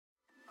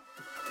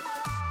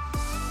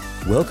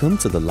Welcome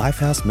to the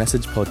Lifehouse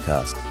Message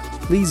Podcast.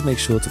 Please make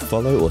sure to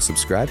follow or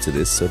subscribe to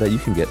this so that you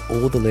can get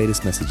all the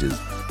latest messages.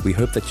 We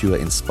hope that you are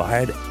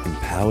inspired,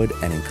 empowered,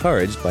 and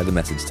encouraged by the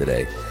message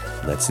today.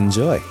 Let's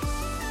enjoy.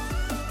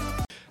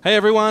 Hey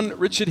everyone,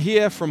 Richard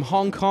here from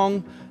Hong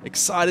Kong.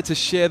 Excited to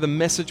share the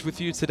message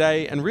with you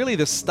today and really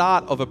the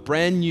start of a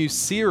brand new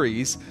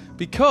series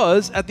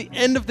because at the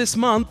end of this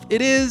month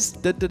it is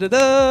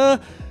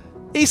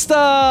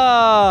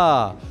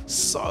Easter!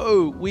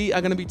 So we are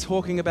going to be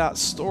talking about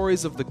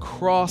stories of the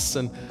cross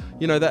and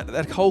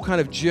that whole kind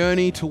of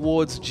journey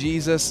towards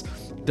Jesus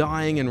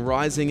dying and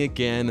rising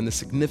again and the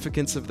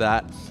significance of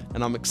that.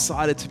 And I'm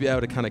excited to be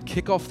able to kind of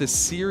kick off this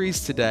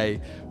series today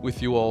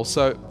with you all.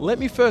 So let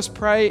me first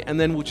pray and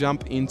then we'll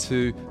jump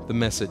into the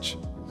message.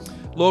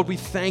 Lord, we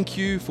thank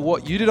you for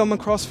what you did on the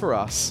cross for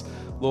us.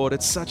 Lord,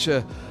 it's such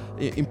an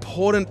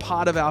important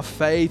part of our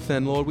faith,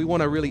 and Lord, we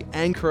want to really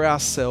anchor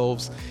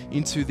ourselves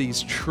into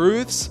these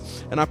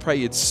truths, and I pray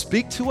you'd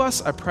speak to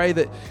us. I pray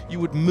that you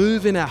would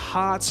move in our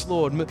hearts,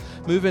 Lord,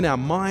 move in our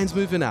minds,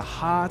 move in our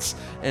hearts,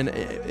 and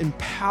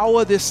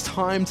empower this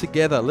time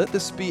together. Let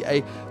this be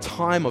a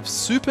time of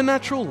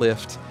supernatural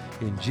lift.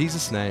 In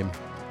Jesus' name,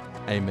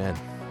 amen.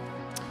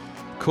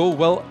 Cool.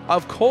 Well,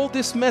 I've called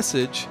this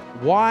message,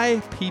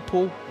 Why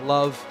People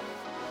Love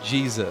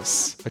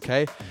Jesus,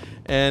 okay?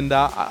 And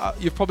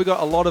you've probably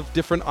got a lot of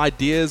different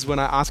ideas when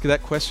I ask you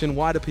that question,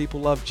 why do people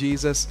love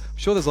Jesus? I'm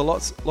sure there's a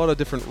lot of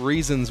different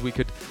reasons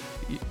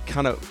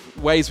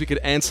ways we could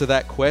answer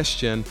that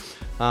question.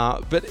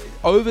 But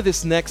over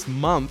this next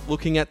month,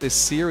 looking at this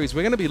series,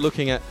 we're going to be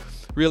looking at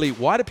really,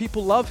 why do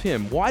people love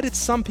him? Why did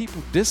some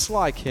people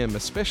dislike him,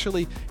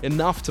 especially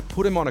enough to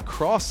put him on a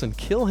cross and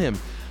kill him?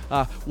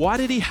 Why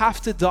did he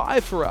have to die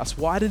for us?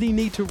 Why did he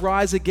need to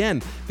rise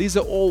again? These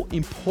are all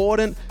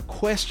important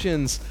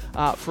questions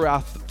for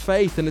our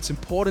faith, and it's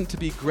important to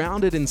be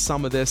grounded in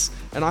some of this.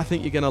 And I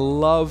think you're going to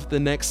love the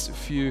next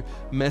few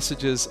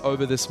messages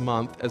over this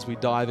month as we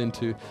dive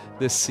into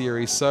this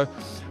series. So,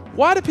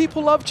 why do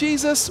people love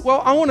Jesus?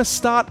 Well, I want to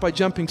start by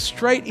jumping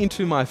straight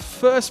into my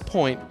first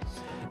point,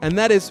 and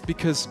that is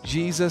because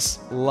Jesus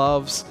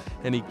loves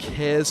and he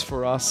cares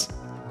for us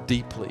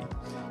deeply.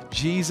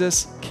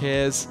 Jesus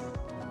cares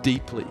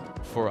deeply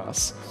for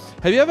us.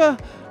 Have you ever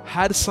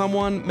had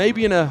someone,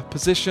 maybe in a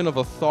position of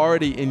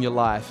authority in your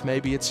life,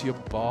 maybe it's your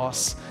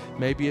boss,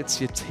 maybe it's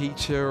your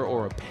teacher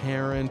or a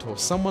parent or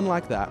someone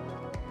like that,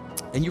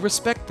 and you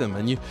respect them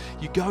and you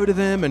go to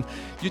them and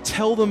you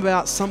tell them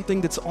about something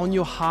that's on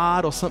your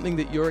heart or something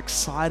that you're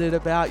excited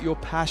about, you're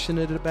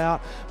passionate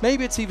about,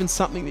 maybe it's even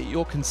something that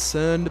you're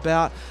concerned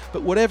about,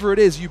 but whatever it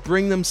is, you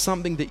bring them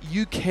something that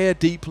you care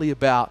deeply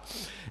about,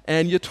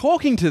 and you're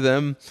talking to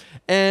them,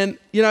 and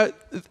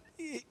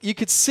you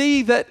could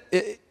see that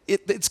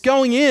it's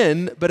going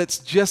in, but it's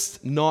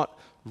just not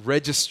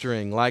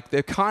registering. Like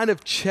they're kind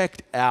of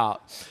checked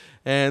out,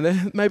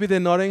 and maybe they're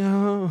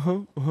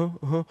nodding,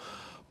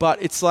 but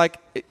it's like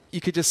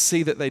you could just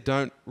see that they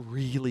don't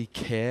really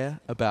care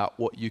about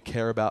what you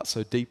care about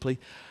so deeply.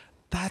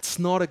 That's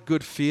not a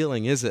good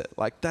feeling, is it?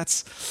 Like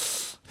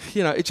that's,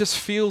 it just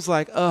feels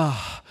like,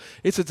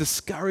 it's a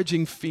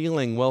discouraging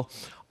feeling. Well,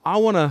 I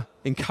want to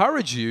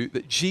encourage you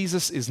that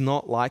Jesus is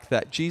not like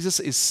that. Jesus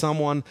is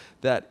someone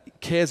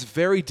that cares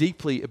very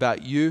deeply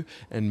about you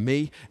and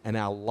me and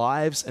our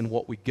lives and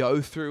what we go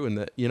through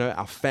and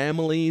our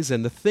families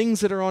and the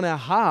things that are on our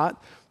heart.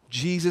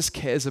 Jesus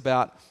cares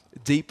about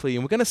deeply.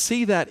 And we're going to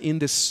see that in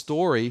this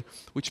story,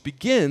 which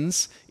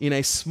begins in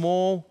a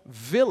small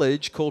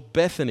village called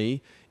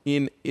Bethany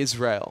in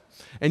Israel.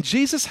 And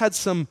Jesus had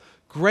some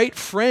great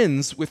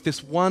friends with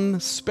this one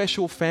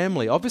special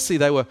family. Obviously,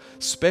 they were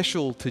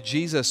special to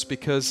Jesus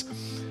because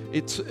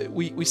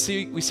we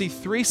see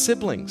three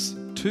siblings,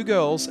 two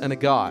girls and a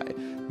guy,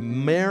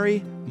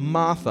 Mary,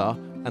 Martha,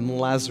 and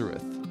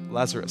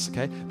Lazarus,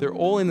 okay? They're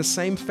all in the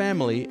same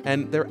family,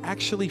 and they're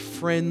actually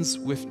friends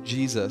with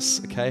Jesus,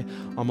 okay?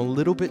 I'm a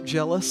little bit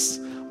jealous.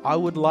 I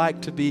would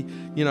like to be,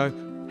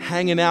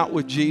 hanging out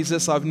with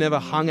Jesus. I've never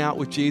hung out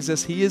with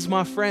Jesus. He is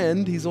my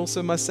friend. He's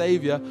also my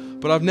savior,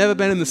 but I've never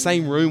been in the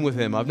same room with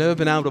him. I've never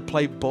been able to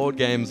play board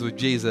games with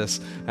Jesus,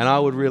 and I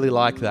would really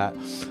like that.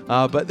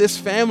 But this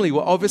family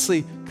were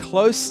obviously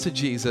close to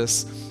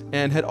Jesus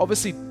and had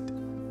obviously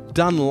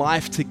done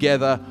life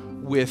together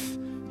with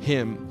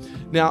him.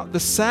 Now, the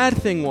sad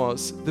thing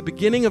was, the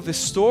beginning of this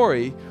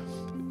story,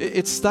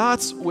 it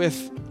starts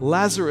with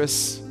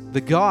Lazarus, the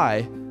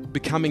guy,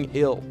 becoming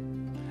ill.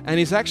 And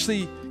he's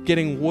actually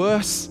getting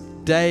worse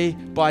day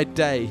by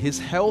day. His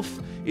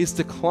health is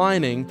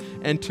declining,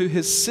 and to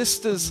his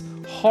sister's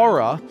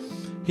horror,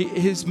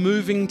 he's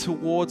moving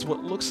towards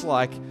what looks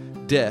like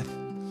death.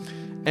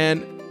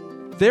 And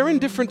they're in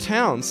different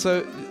towns.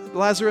 So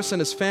Lazarus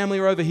and his family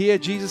are over here.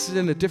 Jesus is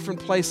in a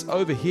different place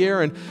over here.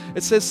 And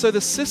it says, so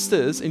the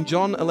sisters, in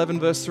John 11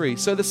 verse 3,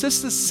 so the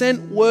sisters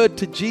sent word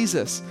to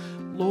Jesus,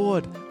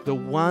 Lord, the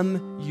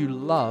one you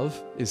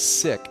love is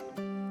sick.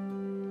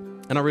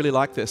 And I really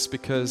like this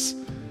because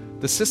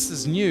the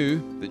sisters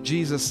knew that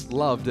Jesus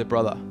loved their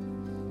brother.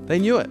 They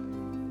knew it.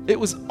 It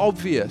was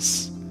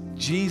obvious.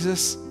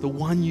 Jesus, the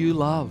one you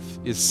love,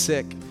 is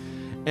sick.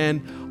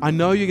 And I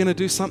know you're going to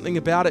do something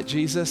about it,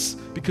 Jesus,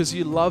 because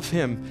you love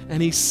him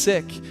and he's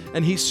sick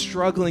and he's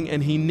struggling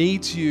and he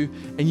needs you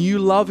and you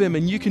love him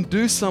and you can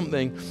do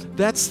something.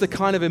 That's the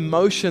kind of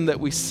emotion that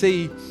we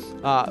see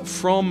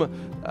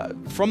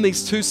from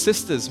these two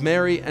sisters,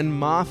 Mary and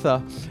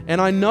Martha.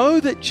 And I know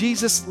that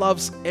Jesus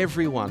loves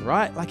everyone,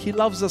 right? Like he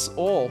loves us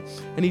all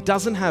and he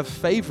doesn't have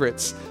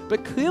favorites,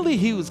 but clearly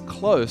he was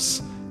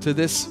close to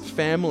this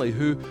family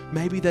who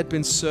maybe they'd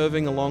been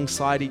serving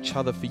alongside each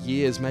other for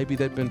years. Maybe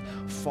they'd been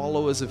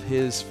followers of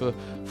his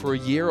for a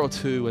year or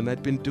two, and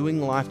they'd been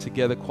doing life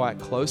together quite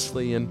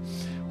closely. And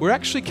we're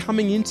actually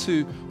coming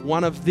into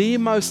one of the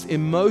most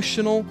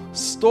emotional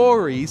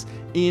stories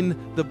in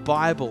the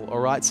Bible, all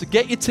right? So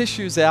get your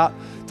tissues out.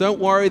 Don't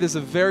worry, there's a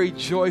very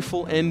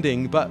joyful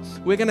ending, but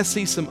we're going to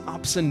see some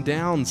ups and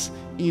downs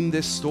in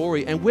this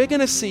story, and we're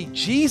going to see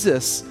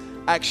Jesus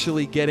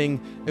actually getting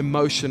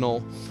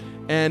emotional.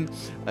 And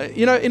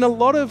in a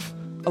lot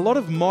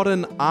of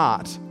modern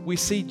art, we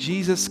see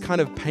Jesus kind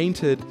of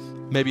painted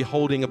maybe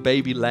holding a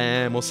baby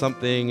lamb or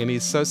something, and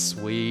he's so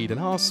sweet, and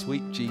oh,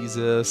 sweet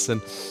Jesus.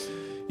 And,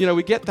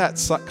 we get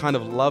that kind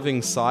of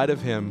loving side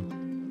of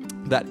him,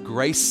 that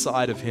grace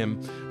side of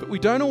him, but we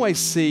don't always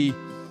see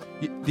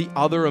the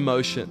other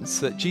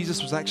emotions, that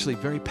Jesus was actually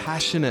very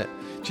passionate.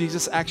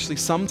 Jesus actually,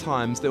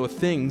 sometimes there were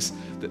things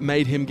that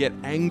made him get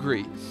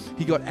angry.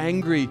 He got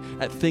angry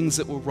at things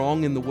that were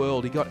wrong in the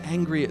world. He got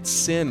angry at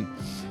sin.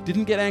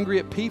 Didn't get angry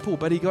at people,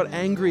 but he got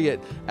angry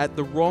at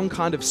the wrong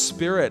kind of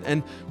spirit.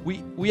 And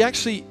we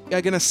actually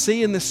are going to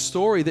see in this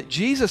story that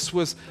Jesus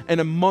was an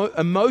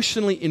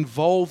emotionally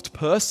involved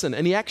person.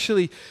 And he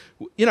actually,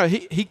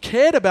 he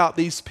cared about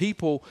these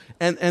people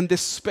and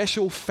this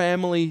special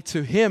family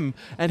to him.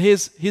 And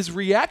his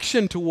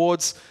reaction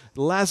towards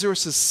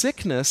Lazarus'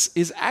 sickness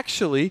is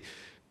actually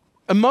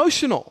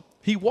emotional.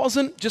 He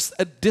wasn't just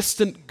a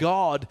distant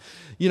God,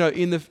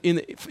 in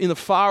the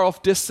far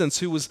off distance,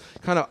 who was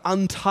kind of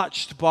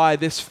untouched by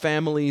this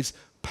family's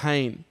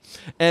pain.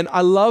 And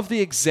I love the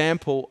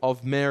example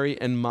of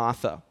Mary and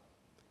Martha.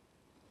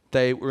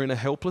 They were in a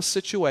helpless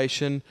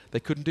situation. They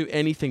couldn't do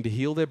anything to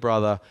heal their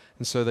brother,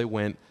 and so they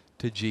went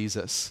to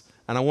Jesus.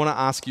 And I want to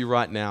ask you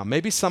right now,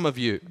 maybe some of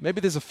you,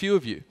 maybe there's a few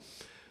of you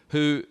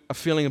who are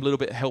feeling a little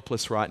bit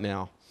helpless right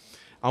now.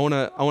 I want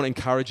to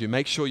encourage you.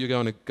 Make sure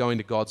you're going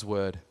to God's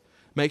Word.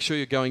 Make sure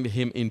you're going to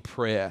him in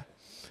prayer.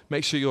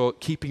 Make sure you're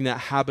keeping that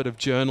habit of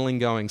journaling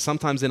going.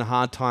 Sometimes in a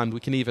hard time,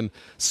 we can even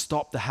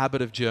stop the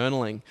habit of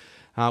journaling,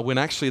 when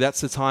actually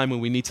that's the time when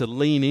we need to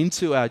lean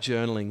into our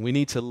journaling. We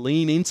need to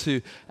lean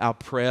into our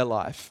prayer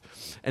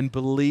life and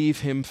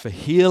believe him for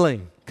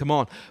healing. Come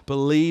on,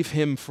 believe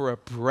him for a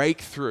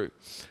breakthrough.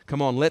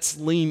 Come on, let's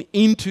lean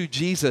into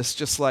Jesus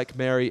just like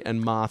Mary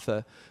and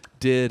Martha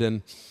did.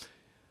 And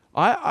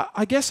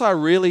I guess I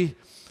really...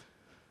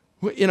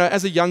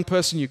 as a young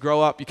person, you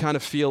grow up, you kind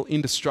of feel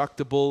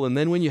indestructible. And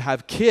then when you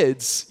have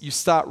kids, you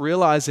start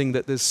realizing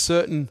that there's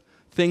certain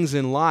things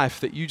in life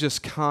that you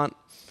just can't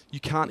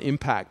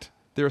impact.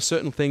 There are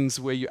certain things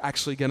where you're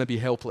actually going to be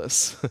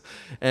helpless.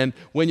 And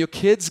when your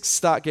kids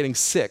start getting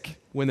sick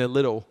when they're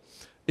little,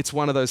 it's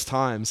one of those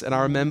times. And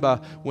I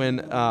remember when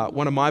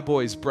one of my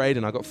boys,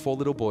 Braden, I got 4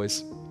 little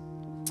boys,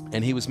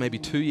 and he was maybe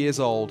 2 years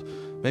old,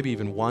 maybe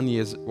even 1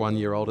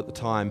 year old at the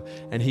time,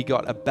 and he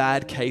got a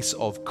bad case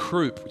of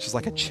croup, which is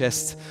like a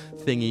chest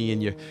thingy,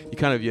 and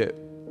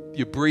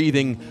your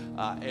breathing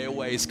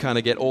airways kind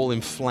of get all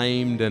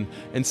inflamed,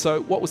 and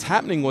so what was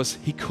happening was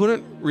he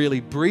couldn't really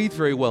breathe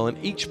very well,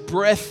 and each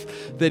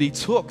breath that he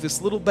took,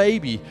 this little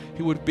baby,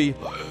 he would be,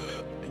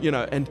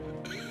 and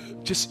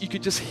you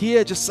could just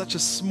hear just such a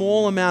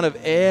small amount of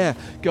air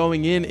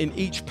going in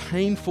each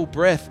painful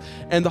breath.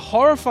 And the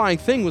horrifying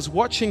thing was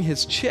watching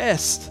his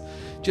chest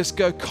just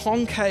go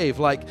concave,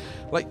 like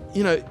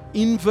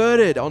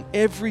inverted on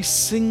every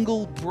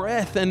single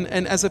breath.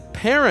 And as a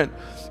parent,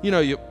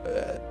 you're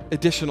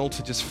additional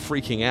to just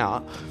freaking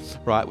out,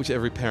 right, which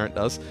every parent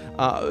does.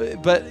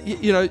 But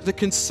the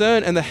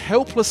concern and the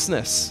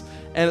helplessness.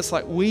 And it's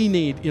like, we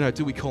need,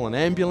 do we call an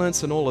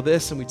ambulance and all of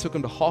this? And we took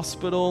him to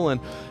hospital,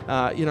 and,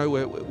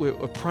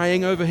 we're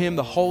praying over him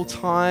the whole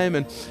time.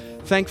 And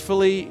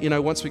thankfully,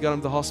 once we got him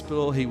to the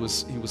hospital, he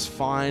was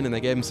fine, and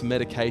they gave him some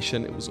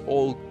medication. It was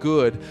all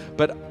good.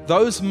 But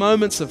those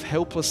moments of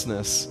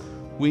helplessness,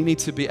 we need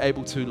to be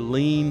able to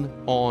lean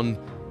on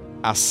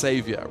our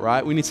Savior,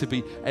 right? We need to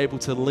be able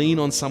to lean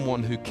on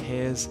someone who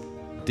cares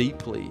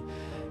deeply.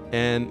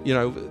 And,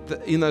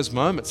 in those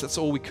moments, that's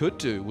all we could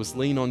do was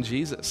lean on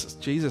Jesus.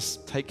 Jesus,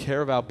 take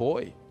care of our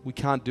boy. We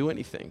can't do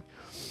anything.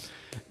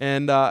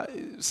 And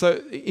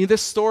so in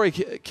this story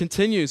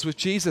continues with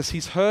Jesus.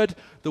 He's heard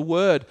the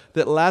word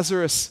that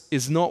Lazarus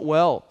is not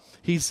well.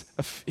 He's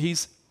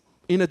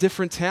in a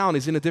different town.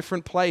 He's in a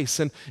different place.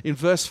 And in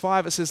verse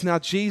 5, it says, now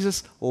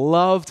Jesus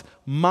loved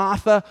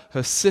Martha,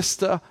 her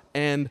sister,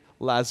 and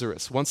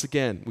Lazarus. Once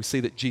again, we see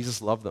that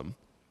Jesus loved them.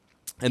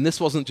 And this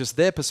wasn't just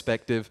their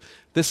perspective.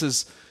 This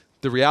is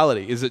the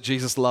reality is that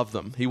Jesus loved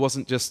them. He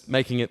wasn't just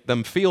making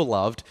them feel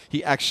loved.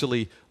 He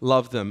actually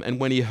loved them. And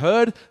when he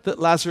heard that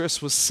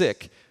Lazarus was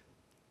sick,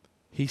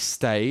 he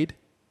stayed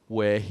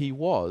where he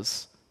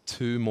was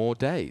 2 more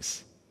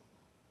days.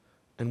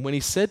 And when he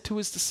said to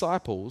his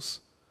disciples,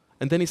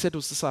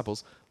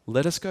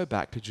 let us go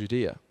back to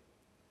Judea.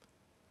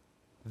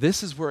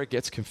 This is where it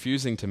gets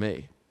confusing to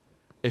me.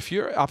 If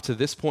you're up to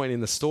this point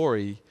in the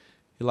story,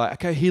 you're like,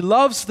 okay, he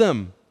loves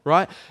them,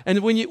 right? And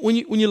when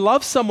you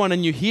love someone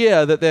and you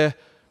hear that they're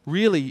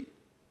really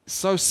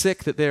so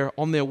sick that they're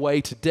on their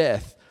way to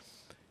death,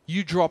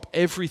 you drop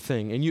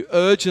everything and you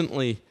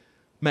urgently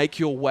make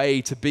your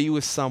way to be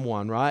with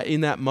someone, right?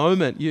 In that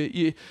moment,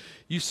 you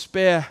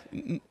spare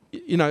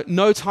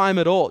no time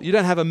at all. You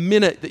don't have a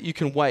minute that you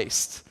can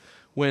waste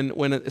when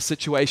a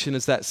situation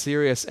is that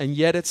serious. And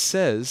yet it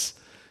says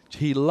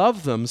he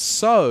loved them,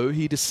 so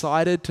he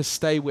decided to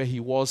stay where he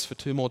was for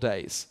 2 more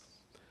days.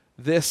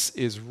 This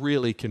is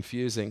really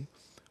confusing.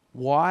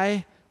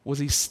 Why was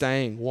he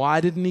staying?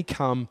 Why didn't he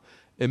come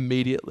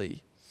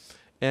immediately?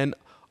 And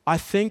I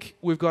think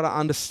we've got to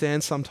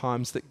understand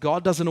sometimes that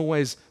God doesn't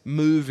always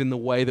move in the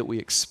way that we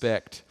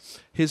expect.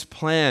 His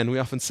plan, we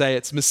often say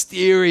it's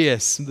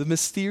mysterious, the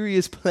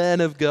mysterious plan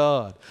of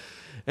God.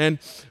 And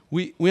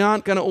we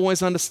aren't going to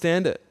always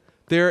understand it.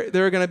 There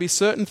are going to be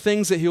certain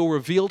things that he'll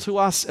reveal to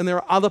us, and there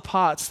are other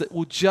parts that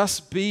will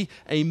just be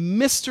a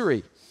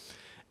mystery.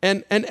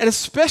 And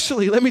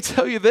especially, let me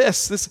tell you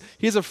this,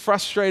 here's a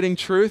frustrating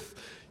truth.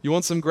 You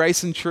want some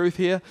grace and truth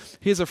here?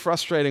 Here's a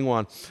frustrating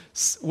one.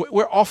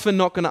 We're often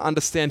not going to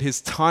understand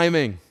his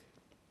timing.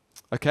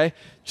 Okay?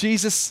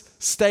 Jesus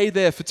stayed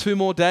there for 2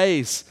 more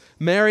days.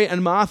 Mary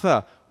and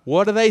Martha,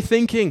 what are they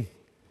thinking?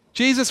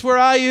 Jesus, where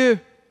are you?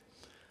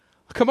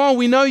 Come on,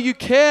 we know you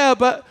care,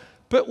 but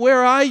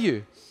where are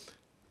you?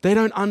 They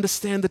don't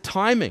understand the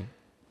timing.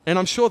 And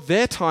I'm sure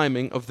their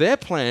timing of their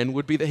plan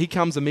would be that he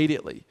comes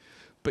immediately.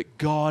 But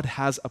God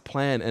has a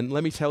plan. And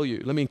let me tell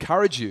you, let me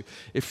encourage you,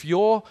 if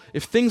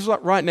things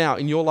like right now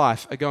in your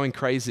life are going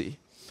crazy,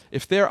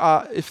 if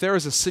there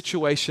is a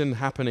situation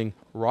happening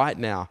right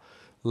now,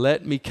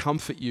 let me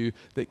comfort you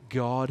that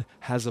God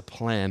has a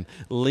plan.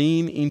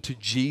 Lean into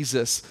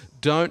Jesus.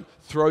 Don't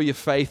throw your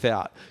faith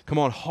out. Come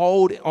on,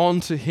 hold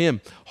on to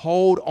him.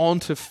 Hold on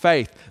to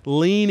faith.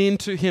 Lean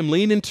into him.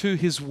 Lean into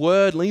his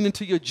word. Lean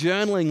into your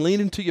journaling.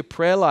 Lean into your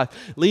prayer life.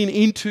 Lean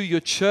into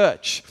your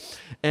church.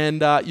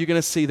 And you're going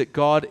to see that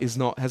God has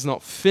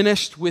not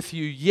finished with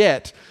you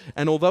yet.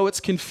 And although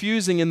it's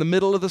confusing in the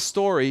middle of the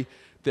story,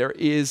 there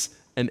is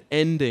an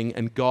ending,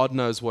 and God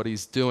knows what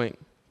he's doing.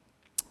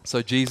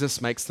 So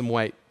Jesus makes them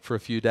wait for a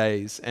few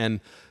days.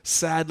 And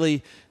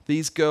sadly,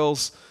 these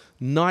girls'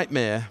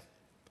 nightmare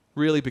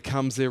really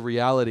becomes their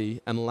reality,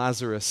 and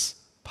Lazarus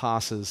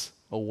passes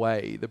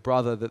away, the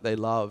brother that they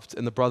loved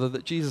and the brother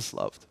that Jesus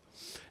loved.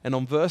 And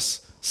on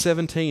verse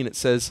 17, it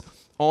says,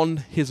 on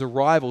his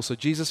arrival, so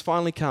Jesus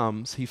finally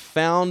comes, he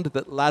found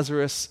that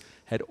Lazarus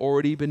had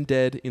already been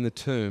dead in the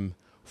tomb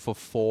for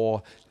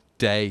 4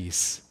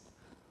 days.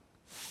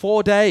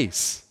 4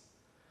 days.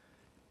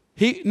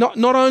 He not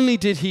only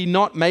did he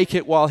not make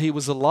it while he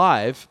was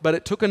alive, but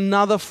it took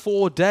another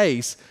 4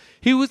 days.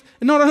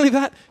 Not only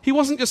that, he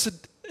wasn't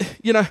just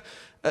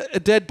a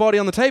dead body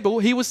on the table.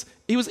 He was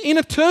in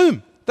a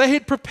tomb. They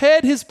had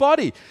prepared his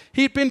body.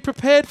 He had been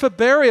prepared for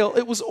burial.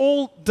 It was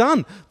all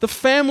done. The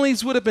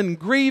families would have been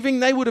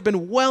grieving. They would have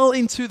been well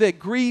into their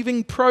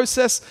grieving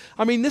process.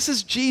 I mean, this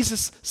is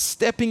Jesus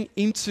stepping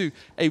into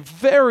a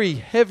very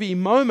heavy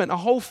moment, a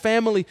whole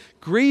family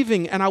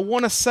grieving. And I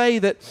want to say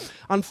that,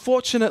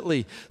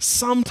 unfortunately,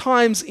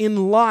 sometimes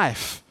in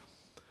life,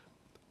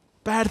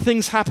 bad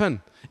things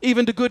happen,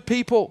 even to good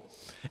people.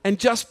 And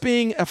just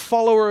being a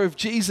follower of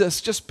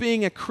Jesus, just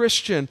being a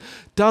Christian,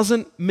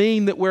 doesn't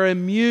mean that we're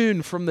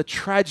immune from the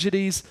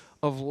tragedies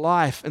of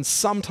life. And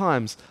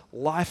sometimes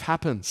life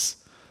happens.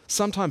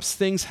 Sometimes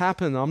things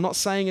happen. I'm not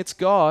saying it's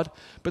God,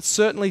 but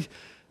certainly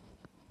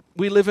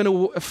we live in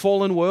a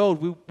fallen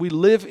world. We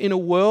live in a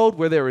world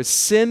where there is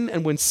sin,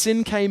 and when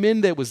sin came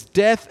in, there was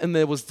death and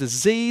there was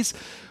disease.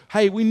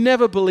 Hey, we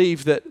never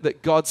believe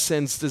that God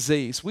sends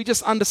disease. We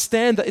just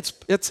understand that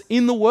it's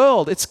in the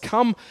world. It's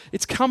come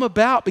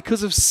about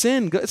because of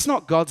sin. It's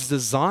not God's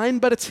design,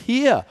 but it's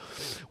here.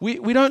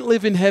 We don't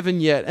live in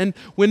heaven yet, and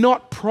we're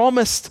not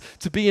promised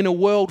to be in a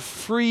world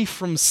free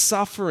from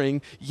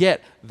suffering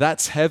yet.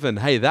 That's heaven.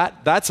 Hey,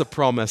 that's a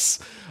promise.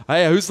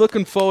 Hey, who's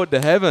looking forward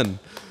to heaven?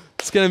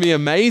 It's going to be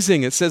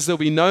amazing. It says there'll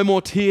be no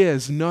more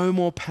tears, no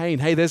more pain.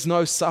 Hey, there's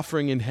no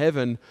suffering in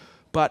heaven,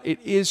 but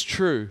it is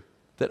true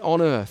that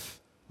on earth,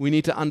 we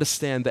need to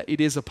understand that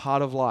it is a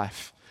part of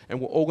life,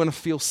 and we're all going to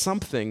feel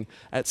something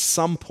at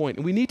some point.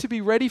 And we need to be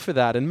ready for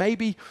that. And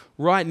maybe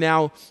right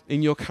now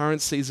in your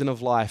current season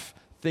of life,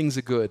 things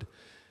are good.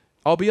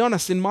 I'll be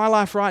honest, in my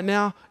life right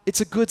now,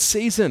 it's a good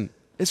season.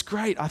 It's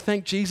great. I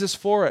thank Jesus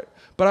for it.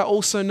 But I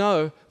also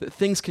know that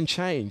things can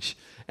change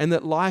and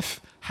that life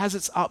has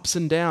its ups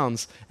and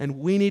downs. And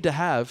we need to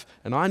have,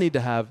 and I need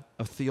to have,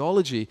 a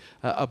theology,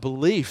 a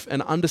belief,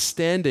 an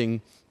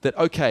understanding that,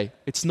 okay,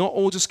 it's not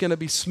all just going to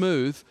be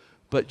smooth,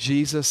 but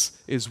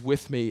Jesus is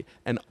with me,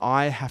 and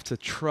I have to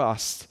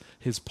trust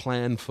his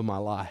plan for my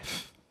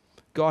life.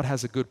 God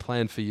has a good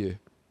plan for you.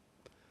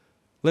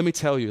 Let me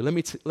tell you, let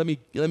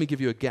me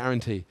give you a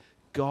guarantee.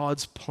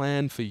 God's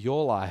plan for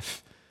your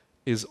life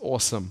is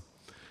awesome.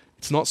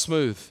 It's not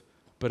smooth,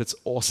 but it's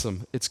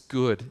awesome. It's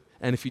good.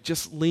 And if you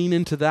just lean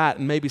into that,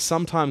 and maybe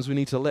sometimes we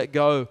need to let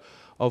go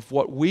of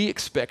what we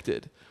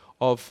expected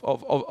of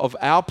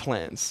our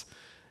plans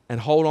and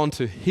hold on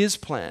to his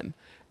plan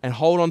and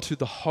hold on to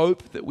the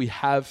hope that we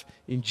have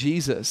in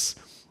Jesus,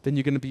 then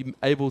you're going to be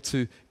able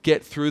to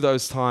get through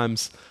those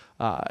times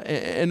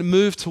and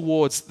move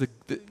towards the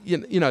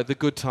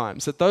good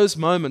times. At those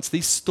moments,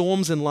 these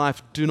storms in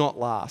life do not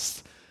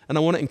last. And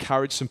I want to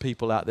encourage some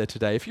people out there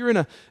today. If you're in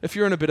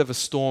a bit of a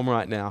storm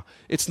right now,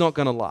 it's not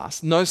going to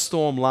last. No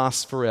storm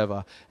lasts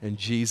forever, and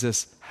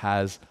Jesus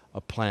has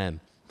a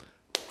plan.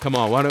 Come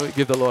on, why don't we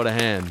give the Lord a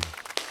hand?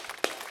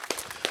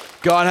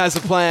 God has a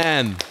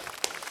plan.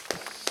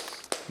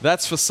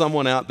 That's for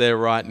someone out there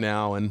right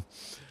now. And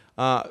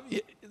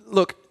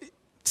look,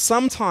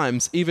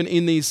 sometimes even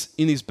in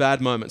these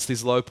bad moments,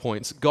 these low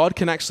points, God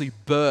can actually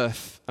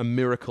birth a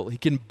miracle. He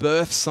can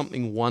birth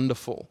something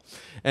wonderful.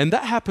 And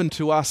that happened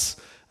to us,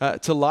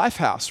 to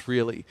Lifehouse,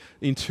 really,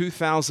 in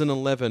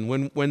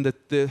 2011, when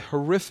the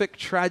horrific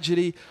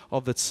tragedy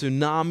of the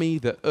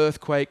tsunami, the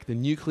earthquake, the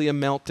nuclear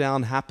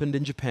meltdown happened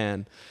in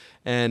Japan.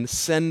 And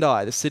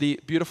Sendai, the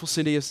beautiful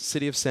city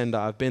of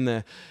Sendai, I've been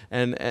there,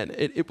 and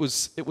it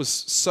was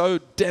so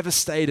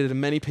devastated,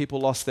 and many people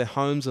lost their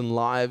homes and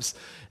lives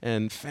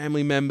and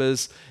family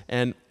members,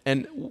 and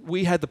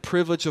we had the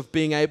privilege of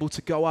being able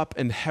to go up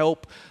and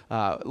help.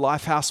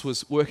 Lifehouse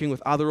was working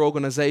with other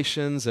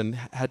organizations and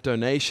had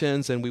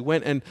donations, and we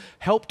went and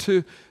helped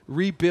to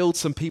rebuild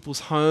some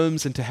people's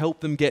homes and to help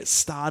them get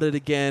started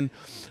again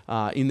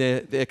in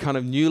their kind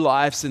of new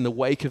lives in the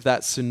wake of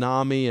that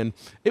tsunami. And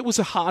it was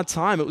a hard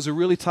time. It was a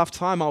really tough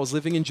time. I was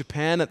living in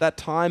Japan at that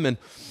time, and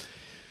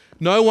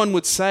no one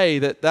would say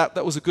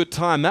that was a good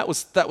time. That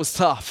was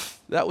tough.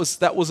 That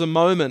was a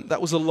moment.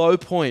 That was a low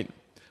point.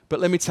 But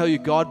let me tell you,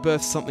 God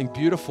birthed something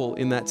beautiful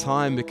in that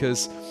time,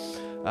 because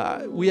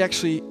we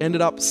actually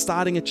ended up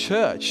starting a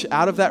church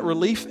out of that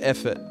relief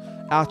effort.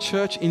 Our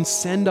church in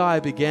Sendai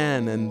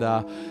began, and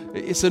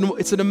it's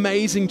an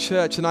amazing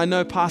church. And I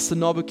know Pastor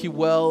Nobuki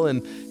well,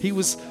 and he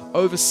was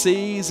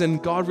overseas,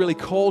 and God really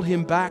called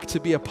him back to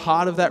be a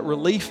part of that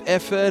relief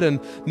effort. And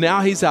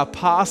now he's our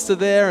pastor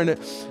there, and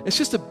it's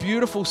just a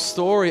beautiful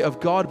story of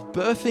God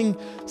birthing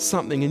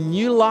something, a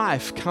new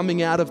life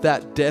coming out of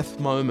that death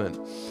moment.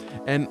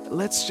 And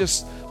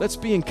let's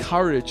be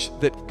encouraged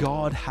that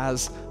God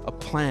has a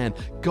plan.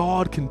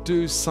 God can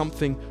do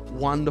something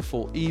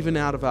wonderful even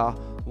out of our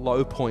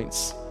low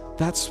points.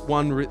 That's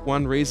one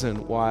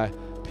reason why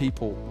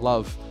people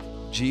love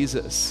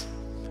Jesus.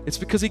 It's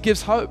because he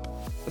gives hope.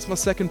 That's my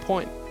second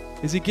point,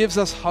 is he gives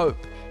us hope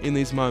in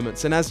these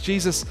moments. And as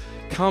Jesus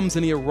comes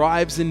and he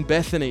arrives in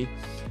Bethany,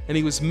 and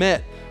he was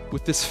met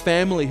with this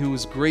family who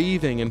was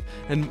grieving,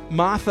 and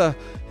Martha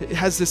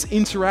has this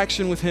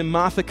interaction with him.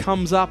 Martha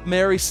comes up,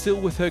 Mary still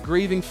with her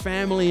grieving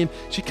family, and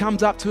she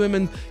comes up to him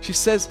and she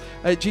says,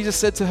 Jesus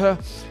said to her,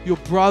 your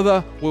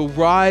brother will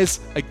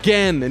rise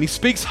again. And he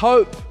speaks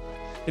hope,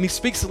 and he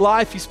speaks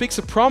life, he speaks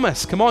a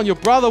promise. Come on, your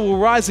brother will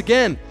rise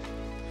again.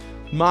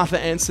 Martha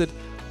answered,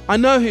 I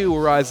know he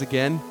will rise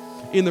again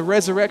in the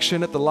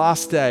resurrection at the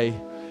last day.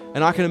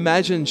 And I can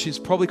imagine she's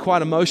probably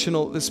quite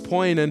emotional at this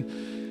point,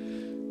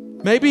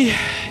 and maybe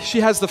she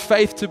has the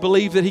faith to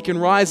believe that he can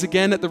rise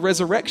again at the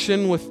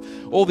resurrection with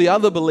all the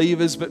other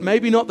believers, but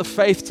maybe not the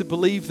faith to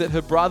believe that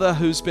her brother,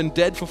 who's been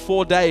dead for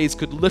 4 days,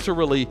 could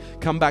literally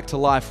come back to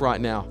life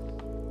right now.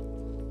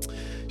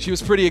 She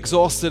was pretty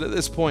exhausted at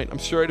this point. I'm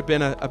sure it had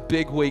been a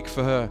big week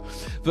for her.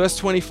 Verse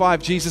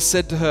 25, Jesus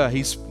said to her,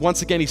 he's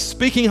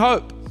speaking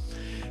hope.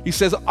 He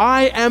says,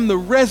 I am the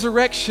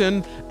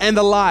resurrection and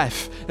the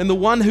life, and the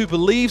one who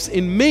believes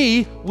in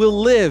me will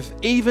live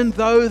even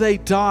though they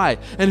die.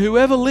 And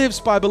whoever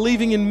lives by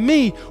believing in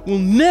me will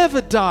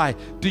never die.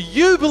 Do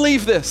you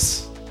believe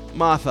this,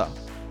 Martha?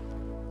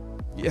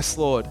 Yes,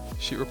 Lord,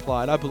 she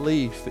replied. I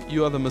believe that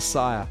you are the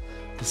Messiah,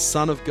 the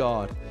Son of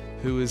God,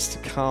 who is to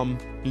come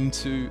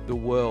into the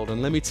world.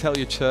 And let me tell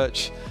you,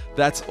 church,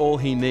 that's all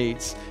he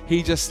needs.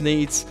 He just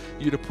needs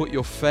you to put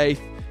your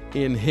faith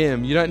in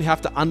him. You don't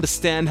have to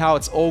understand how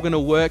it's all going to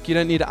work. You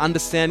don't need to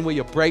understand where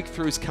your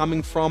breakthrough is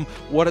coming from,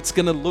 what it's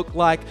going to look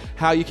like,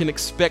 how you can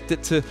expect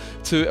it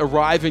to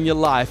arrive in your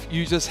life.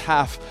 You just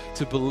have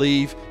to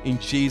believe in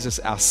Jesus,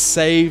 our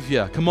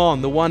Savior. Come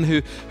on, the one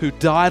who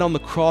died on the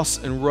cross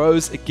and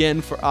rose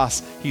again for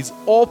us. He's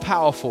all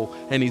powerful,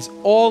 and he's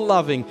all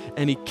loving,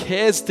 and he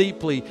cares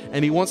deeply,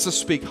 and he wants to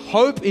speak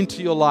hope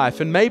into your life.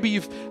 And maybe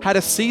you've had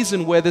a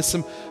season where there's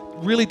some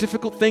really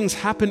difficult things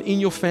happen in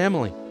your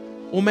family.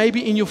 Or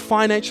maybe in your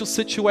financial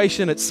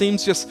situation, it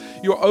seems just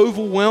you're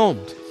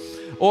overwhelmed.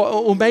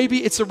 Or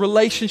maybe it's a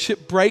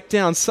relationship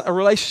breakdown, a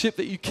relationship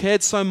that you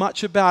cared so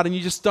much about and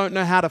you just don't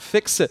know how to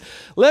fix it.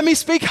 Let me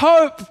speak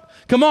hope.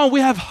 Come on,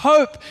 we have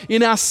hope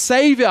in our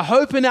Savior,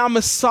 hope in our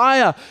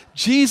Messiah,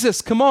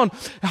 Jesus. Come on,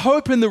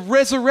 hope in the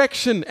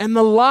resurrection and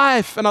the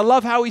life. And I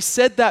love how he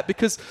said that,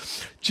 because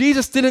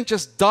Jesus didn't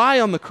just die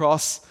on the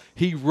cross,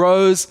 he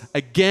rose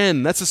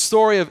again. That's a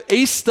story of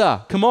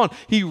Easter. Come on,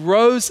 he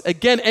rose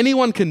again.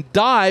 Anyone can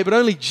die, but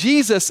only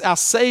Jesus, our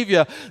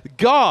Savior,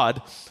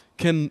 God,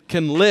 can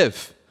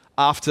live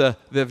after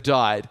they've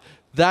died.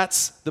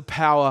 That's the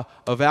power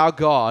of our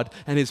God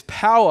and his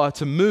power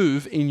to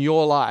move in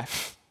your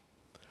life.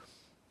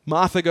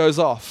 Martha goes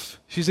off.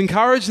 She's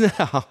encouraged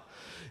now.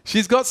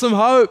 She's got some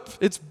hope.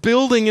 It's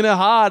building in her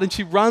heart, and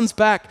she runs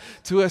back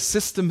to her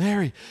sister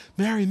Mary.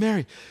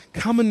 Mary,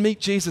 come and meet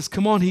Jesus.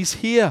 Come on, he's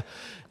here.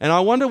 And I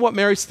wonder what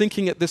Mary's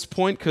thinking at this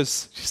point,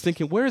 because she's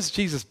thinking, where has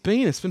Jesus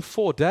been? It's been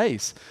 4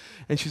 days.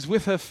 And she's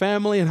with her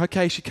family, and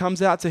okay, she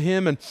comes out to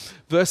him. And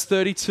verse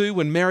 32,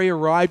 when Mary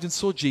arrived and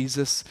saw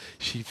Jesus,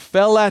 she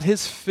fell at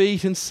his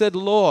feet and said,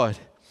 Lord,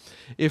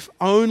 if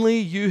only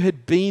you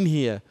had been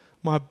here,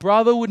 my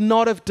brother would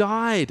not have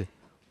died.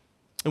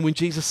 And when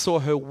Jesus saw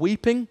her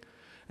weeping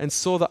and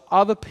saw the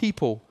other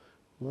people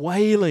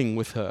wailing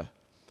with her,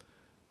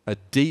 a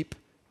deep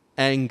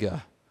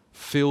anger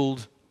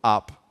filled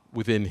up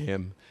within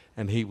him,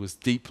 and he was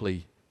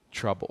deeply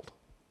troubled.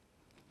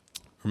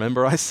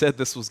 Remember, I said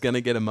this was going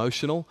to get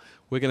emotional?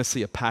 We're going to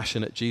see a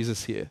passionate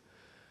Jesus here.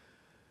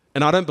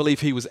 And I don't believe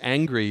he was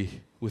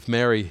angry with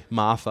Mary,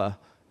 Martha,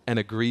 and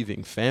a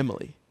grieving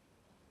family.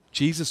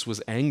 Jesus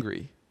was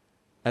angry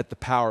at the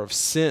power of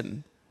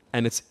sin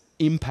and its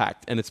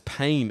impact and its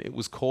pain it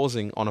was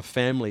causing on a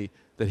family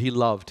that he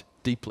loved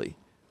deeply.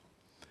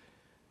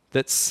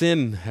 That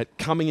sin had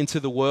coming into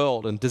the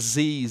world, and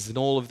disease and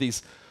all of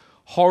these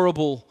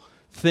horrible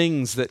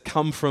things that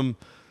come from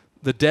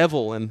the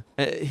devil, and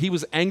he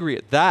was angry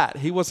at that.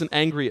 He wasn't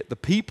angry at the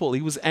people.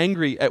 He was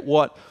angry at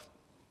what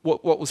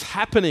was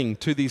happening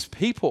to these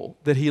people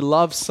that he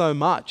loved so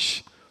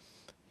much.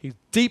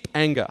 Deep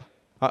anger.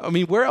 I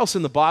mean, where else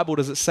in the Bible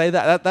does it say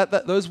that?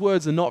 Those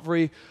words are not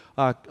very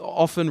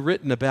often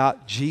written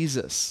about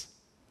Jesus.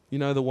 You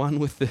know, the one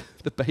with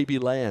the baby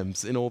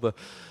lambs in all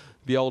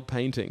the old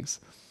paintings.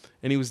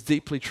 And he was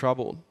deeply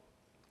troubled.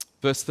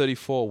 Verse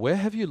 34, where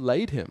have you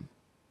laid him?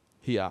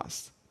 He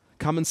asked.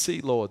 Come and see,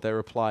 Lord, they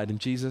replied. And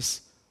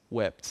Jesus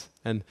wept.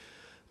 And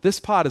this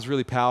part is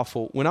really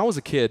powerful. When I was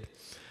a kid,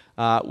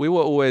 we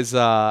were always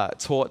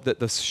taught that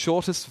the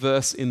shortest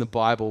verse in the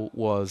Bible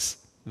was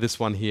this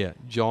one here,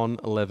 John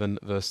 11,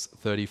 verse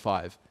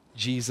 35.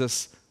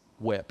 Jesus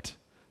wept.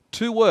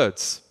 2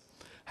 words.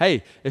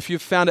 Hey, if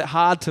you've found it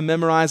hard to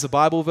memorize a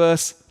Bible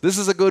verse, this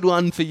is a good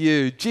one for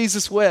you.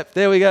 Jesus wept.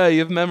 There we go.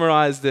 You've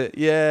memorized it.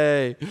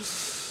 Yay.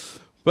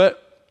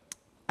 But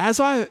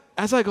as I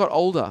got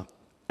older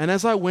and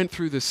as I went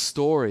through this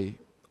story,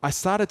 I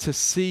started to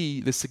see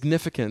the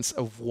significance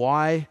of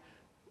why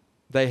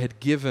they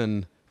had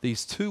given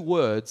these 2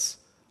 words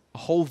a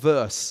whole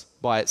verse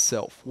by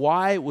itself.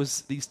 Why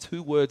was these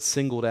 2 words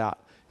singled out?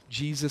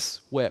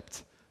 Jesus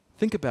wept.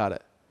 Think about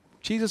it.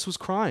 Jesus was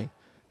crying.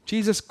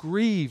 Jesus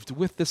grieved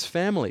with this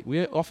family.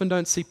 We often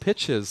don't see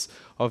pictures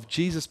of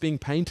Jesus being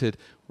painted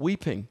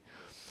weeping.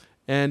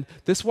 And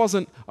this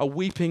wasn't a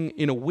weeping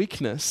in a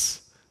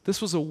weakness.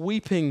 This was a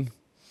weeping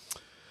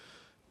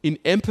in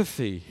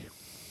empathy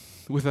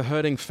with a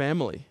hurting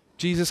family.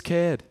 Jesus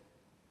cared.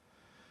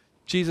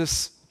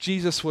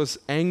 Jesus was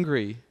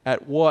angry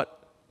at what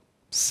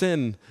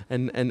sin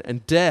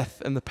and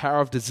death and the power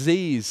of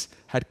disease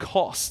had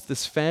cost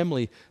this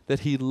family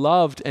that he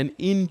loved. And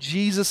in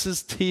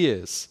Jesus'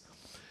 tears,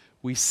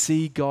 we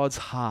see God's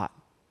heart.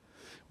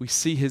 We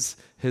see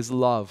his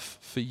love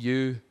for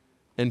you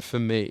and for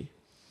me.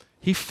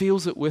 He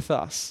feels it with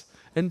us.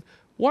 And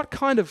what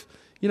kind of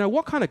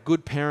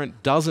good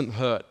parent doesn't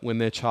hurt when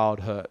their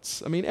child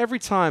hurts? I mean, every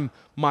time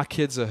my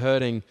kids are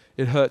hurting,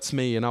 it hurts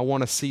me, and I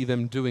want to see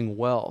them doing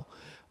well.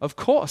 Of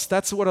course,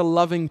 that's what a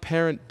loving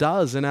parent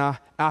does, and our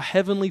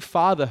Heavenly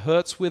Father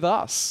hurts with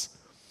us.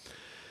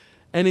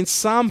 And in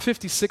Psalm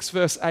 56,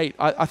 verse 8,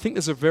 I think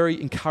there's a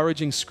very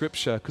encouraging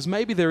scripture, because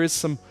maybe there is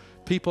some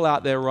people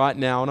out there right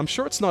now, and I'm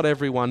sure it's not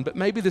everyone, but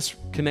maybe this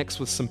connects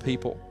with some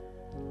people.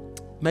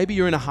 Maybe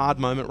you're in a hard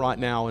moment right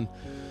now, and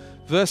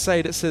verse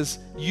 8, it says,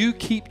 you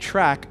keep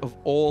track of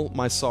all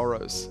my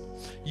sorrows.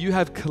 You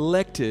have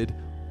collected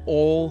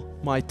all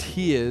my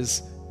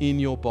tears in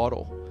your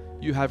bottle.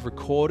 You have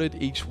recorded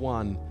each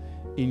one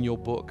in your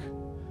book.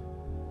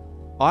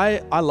 I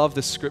love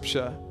this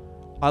scripture.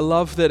 I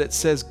love that it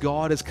says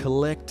God is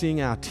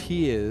collecting our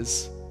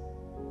tears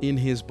in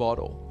his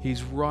bottle.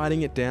 He's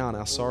writing it down,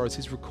 our sorrows.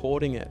 He's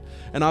recording it.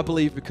 And I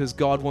believe because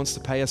God wants to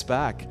pay us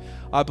back.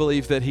 I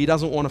believe that he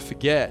doesn't want to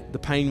forget the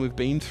pain we've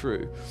been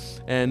through.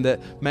 And that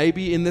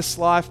maybe in this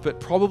life, but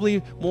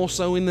probably more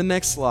so in the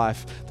next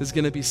life, there's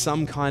going to be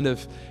some kind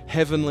of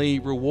heavenly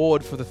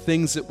reward for the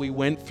things that we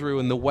went through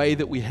and the way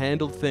that we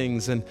handled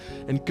things. And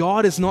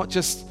God is not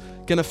just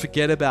going to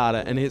forget about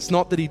it. And it's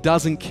not that he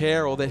doesn't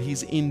care or that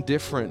he's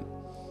indifferent.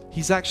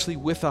 He's actually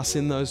with us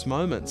in those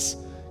moments,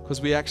 because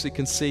we actually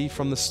can see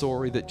from the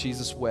story that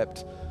Jesus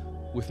wept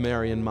with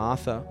Mary and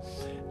Martha.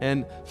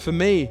 And for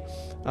me,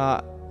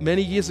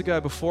 many years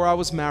ago, before I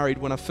was married,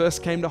 when I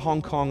first came to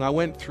Hong Kong, I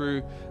went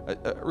through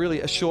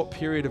a short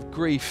period of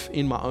grief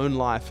in my own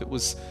life. It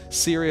was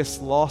serious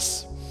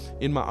loss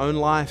in my own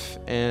life,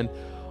 and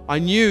I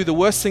knew the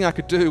worst thing I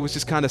could do was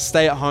just kind of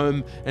stay at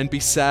home and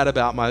be sad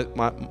about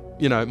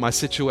my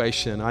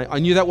situation. I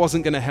knew that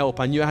wasn't going to help.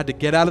 I knew I had to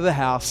get out of the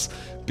house,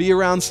 be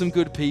around some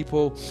good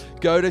people,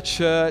 go to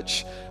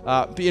church,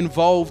 be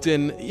involved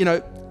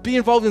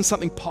in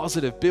something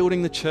positive,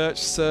 building the church,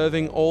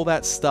 serving, all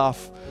that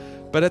stuff.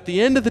 But at the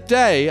end of the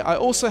day, I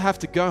also have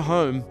to go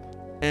home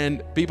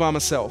and be by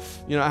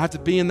myself. I have to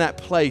be in that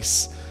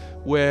place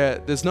where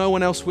there's no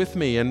one else with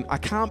me, and I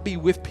can't be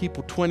with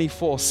people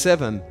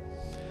 24/7.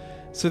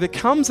 So there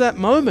comes that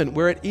moment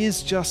where it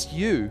is just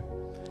you.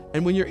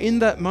 And when you're in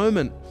that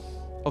moment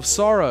of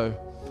sorrow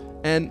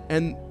and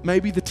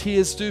maybe the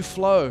tears do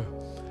flow,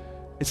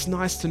 it's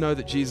nice to know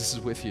that Jesus is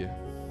with you.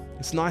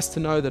 It's nice to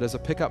know that as I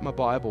pick up my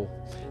Bible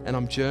and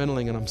I'm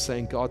journaling and I'm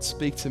saying, God,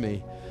 speak to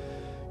me.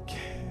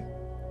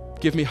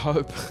 Give me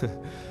hope.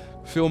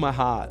 Fill my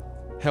heart.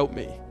 Help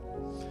me.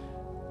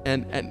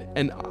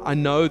 And I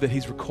know that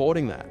He's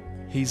recording that.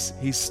 He's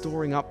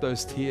storing up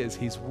those tears.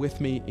 He's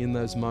with me in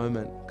those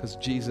moments because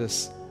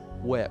Jesus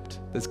wept.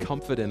 There's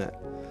comfort in it.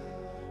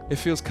 It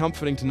feels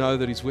comforting to know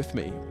that He's with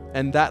me.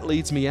 And that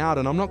leads me out.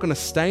 And I'm not going to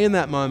stay in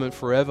that moment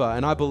forever.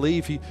 And I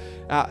believe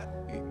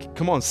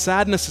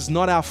sadness is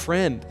not our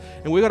friend.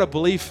 And we've got to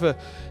believe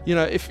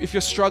if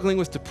you're struggling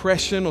with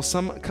depression or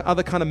some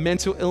other kind of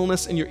mental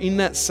illness and you're in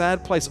that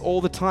sad place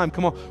all the time,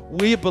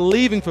 we're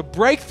believing for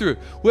breakthrough.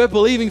 We're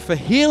believing for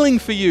healing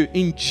for you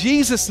in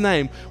Jesus'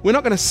 name. We're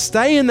not going to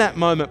stay in that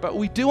moment, but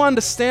we do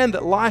understand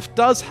that life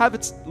does have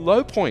its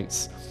low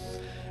points.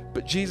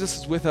 But Jesus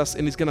is with us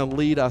and He's going to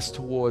lead us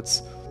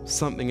towards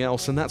something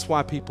else. And that's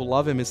why people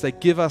love Him, is He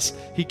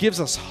gives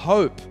us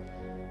hope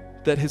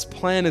that His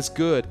plan is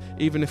good,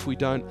 even if we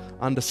don't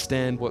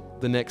understand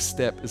what the next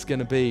step is going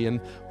to be. And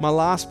my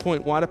last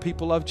point, why do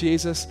people love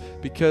Jesus?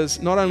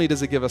 Because not only does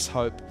He give us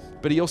hope,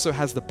 but He also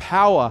has the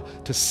power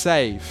to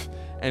save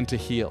and to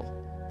heal.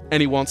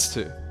 And He wants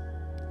to.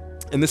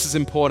 And this is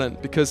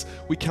important because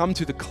we come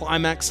to the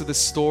climax of this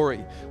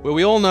story where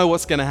we all know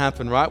what's going to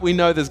happen, right? We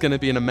know there's going to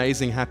be an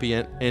amazing happy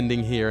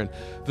ending here. In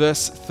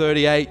verse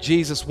 38,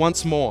 Jesus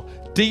once more,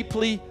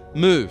 deeply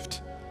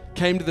moved,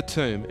 came to the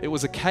tomb. It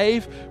was a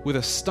cave with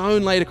a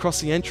stone laid across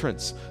the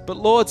entrance. But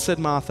Lord, said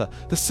Martha,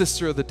 the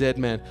sister of the dead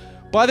man,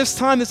 by this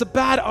time there's a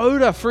bad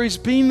odor, for he's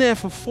been there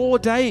for 4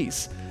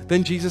 days.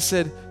 Then Jesus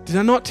said, did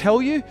I not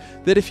tell you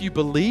that if you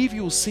believe,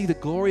 you will see the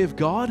glory of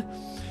God?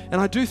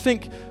 And I do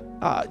think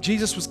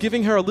Jesus was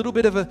giving her a little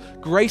bit of a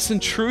grace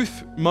and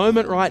truth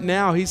moment right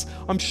now.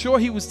 I'm sure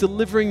He was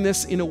delivering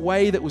this in a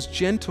way that was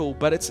gentle,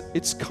 but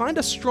it's kind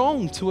of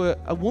strong to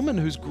a woman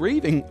who's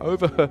grieving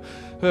over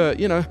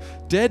her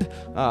dead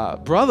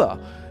brother.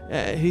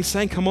 He's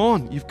saying, come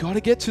on, you've got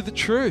to get to the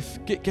truth.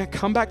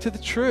 Come back to the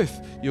truth.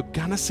 You're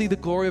going to see the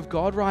glory of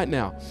God right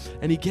now.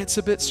 And He gets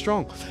a bit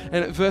strong.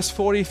 And at verse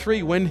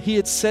 43, when He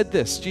had said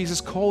this, Jesus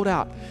called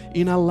out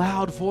in a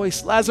loud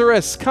voice,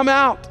 Lazarus, come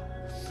out.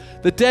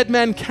 The dead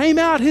man came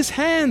out, his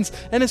hands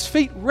and his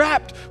feet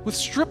wrapped with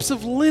strips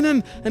of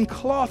linen and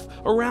cloth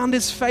around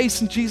his face.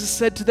 And Jesus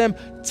said to them,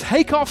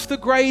 take off the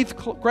grave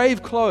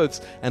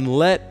clothes and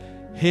let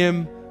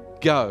him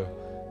go.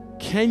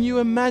 Can you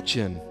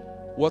imagine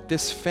what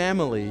this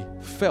family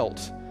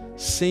felt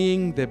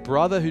seeing their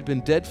brother who'd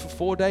been dead for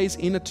 4 days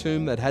in a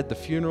tomb, that had the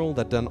funeral,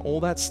 that done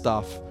all that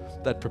stuff,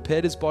 that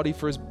prepared his body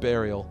for his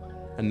burial,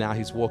 and now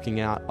he's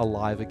walking out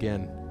alive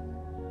again?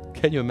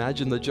 Can you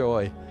imagine the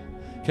joy?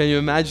 Can you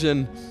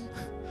imagine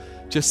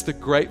just the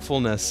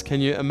gratefulness? Can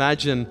you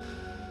imagine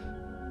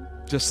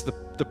just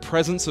the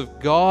presence of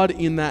God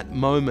in that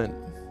moment,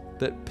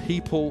 that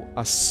people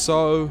are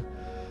so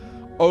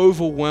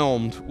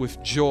overwhelmed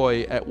with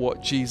joy at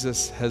what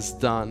Jesus has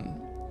done?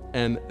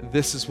 And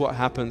this is what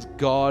happens.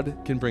 God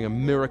can bring a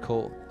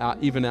miracle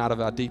even out of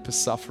our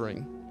deepest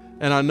suffering.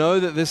 And I know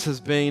that this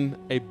has been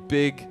a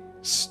big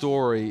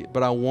story,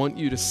 but I want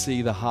you to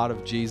see the heart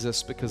of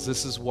Jesus, because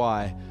this is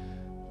why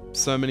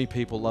so many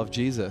people love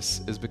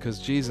Jesus, is because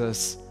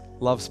Jesus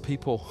loves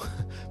people.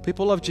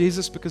 People love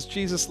Jesus because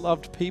Jesus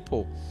loved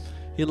people.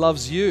 He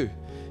loves you.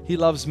 He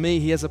loves me.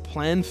 He has a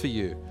plan for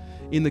you.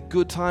 In the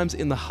good times,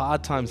 in the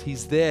hard times,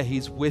 He's there.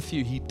 He's with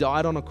you. He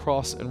died on a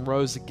cross and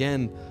rose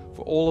again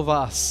for all of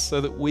us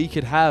so that we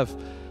could have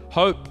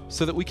hope,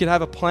 so that we could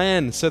have a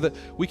plan, so that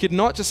we could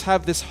not just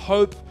have this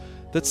hope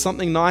that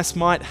something nice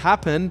might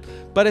happen,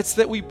 but it's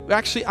that we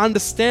actually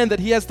understand that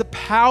He has the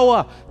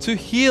power to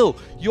heal.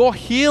 Your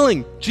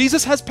healing,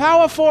 Jesus has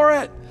power for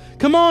it.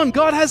 Come on,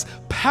 God has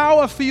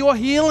power for your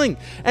healing.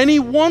 And he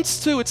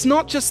wants to. It's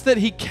not just that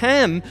he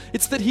can,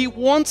 it's that he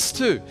wants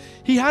to.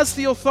 He has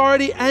the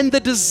authority and the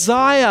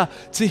desire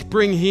to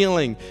bring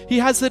healing. He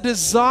has the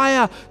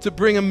desire to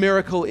bring a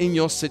miracle in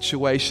your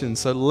situation.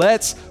 So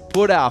let's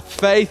put our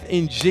faith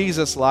in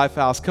Jesus,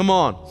 Lifehouse. Come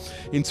on.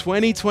 In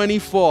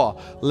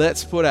 2024,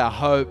 let's put our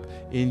hope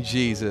in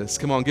Jesus.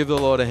 Come on, give the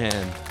Lord a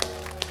hand.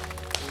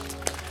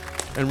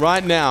 And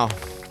right now,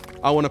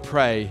 I want to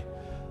pray,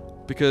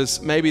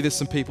 because maybe there's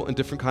some people in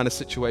different kind of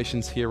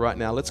situations here right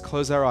now. Let's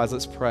close our eyes.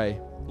 Let's pray.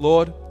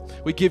 Lord,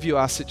 we give you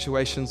our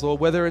situations, Lord,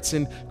 whether it's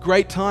in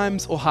great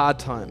times or hard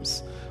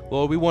times.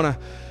 Lord, we want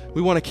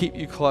to keep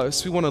you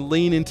close. We want to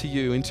lean into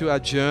you, into our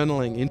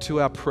journaling,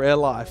 into our prayer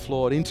life,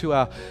 Lord, into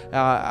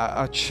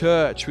our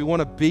church. We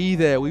want to be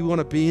there. We want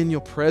to be in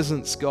your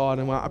presence, God.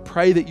 And I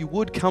pray that you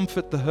would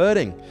comfort the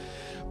hurting.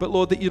 But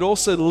Lord, that you'd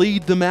also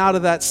lead them out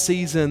of that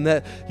season,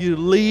 that you'd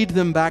lead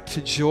them back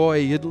to joy,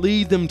 you'd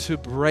lead them to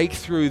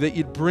breakthrough, that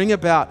you'd bring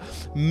about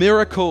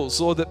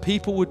miracles, or that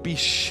people would be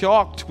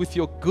shocked with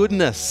your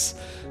goodness,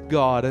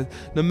 God, and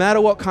no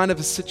matter what kind of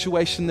a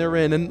situation they're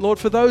in. And Lord,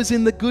 for those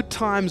in the good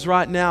times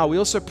right now, we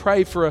also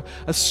pray for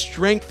a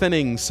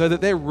strengthening so that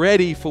they're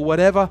ready for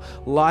whatever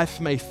life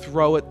may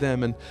throw at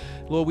them. And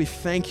Lord, we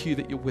thank you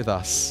that you're with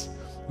us.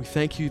 We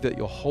thank you that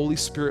your Holy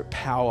Spirit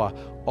power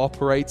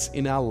operates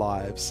in our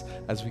lives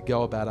as we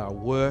go about our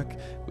work,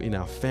 in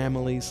our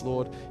families,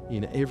 Lord,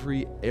 in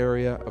every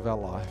area of our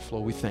life.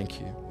 Lord, we thank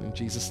you. In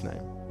Jesus'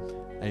 name,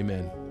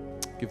 amen.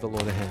 Give the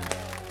Lord a hand.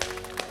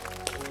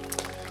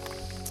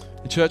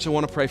 In church, I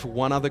want to pray for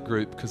one other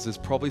group, because there's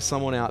probably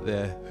someone out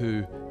there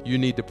who you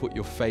need to put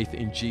your faith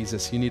in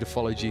Jesus. You need to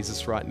follow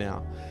Jesus right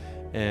now.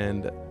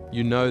 And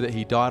you know that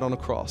he died on a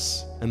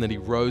cross and that he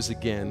rose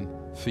again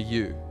for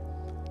you,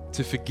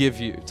 to forgive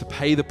you, to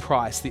pay the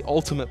price, the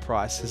ultimate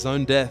price, his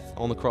own death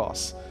on the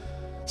cross,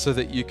 so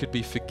that you could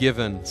be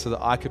forgiven, so that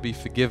I could be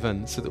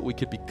forgiven, so that we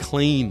could be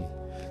clean,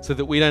 so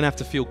that we don't have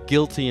to feel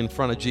guilty in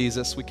front of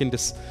Jesus. We can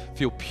just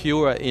feel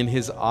pure in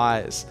his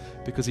eyes,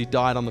 because he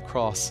died on the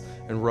cross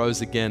and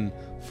rose again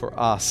for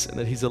us, and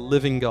that he's a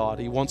living God.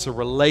 He wants a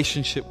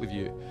relationship with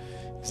you.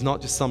 He's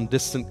not just some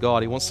distant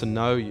God. He wants to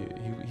know you.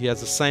 He has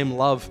the same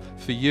love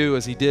for you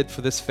as he did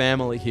for this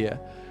family here.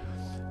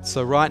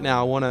 So right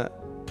now, I want to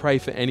pray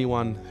for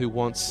anyone who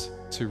wants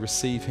to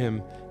receive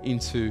him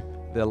into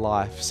their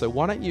life. So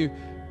why don't you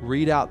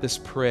read out this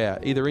prayer,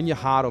 either in your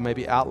heart or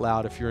maybe out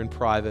loud if you're in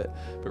private.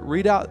 But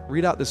read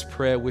out this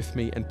prayer with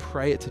me and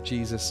pray it to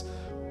Jesus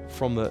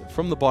from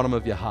the bottom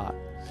of your heart.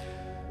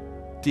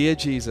 Dear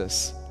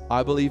Jesus,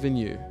 I believe in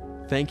you.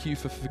 Thank you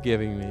for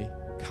forgiving me.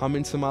 Come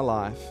into my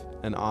life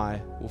and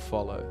I will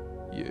follow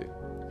you.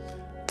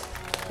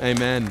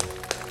 Amen.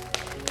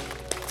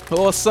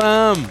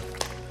 Awesome.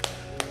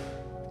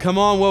 Come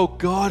on, well,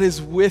 God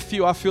is with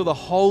you. I feel the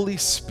Holy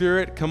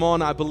Spirit. Come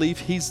on, I believe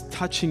he's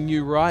touching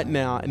you right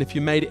now. And if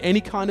you made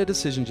any kind of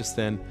decision just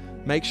then,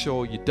 make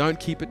sure you don't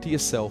keep it to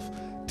yourself.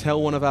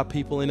 Tell one of our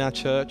people in our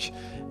church,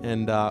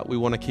 and we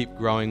want to keep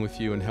growing with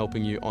you and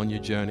helping you on your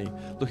journey.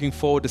 Looking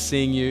forward to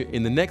seeing you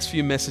in the next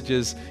few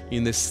messages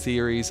in this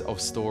series of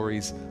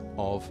stories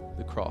of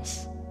the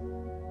cross.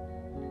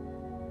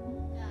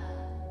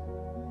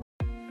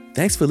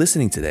 Thanks for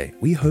listening today.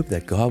 We hope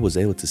that God was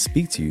able to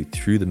speak to you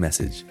through the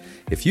message.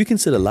 If you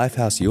consider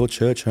Lifehouse your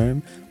church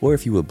home, or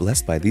if you were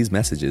blessed by these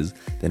messages,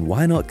 then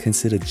why not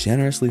consider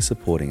generously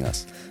supporting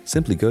us?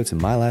 Simply go to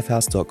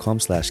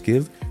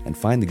mylifehouse.com/give and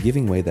find the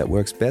giving way that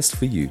works best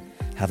for you.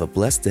 Have a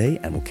blessed day,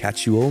 and we'll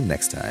catch you all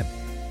next time.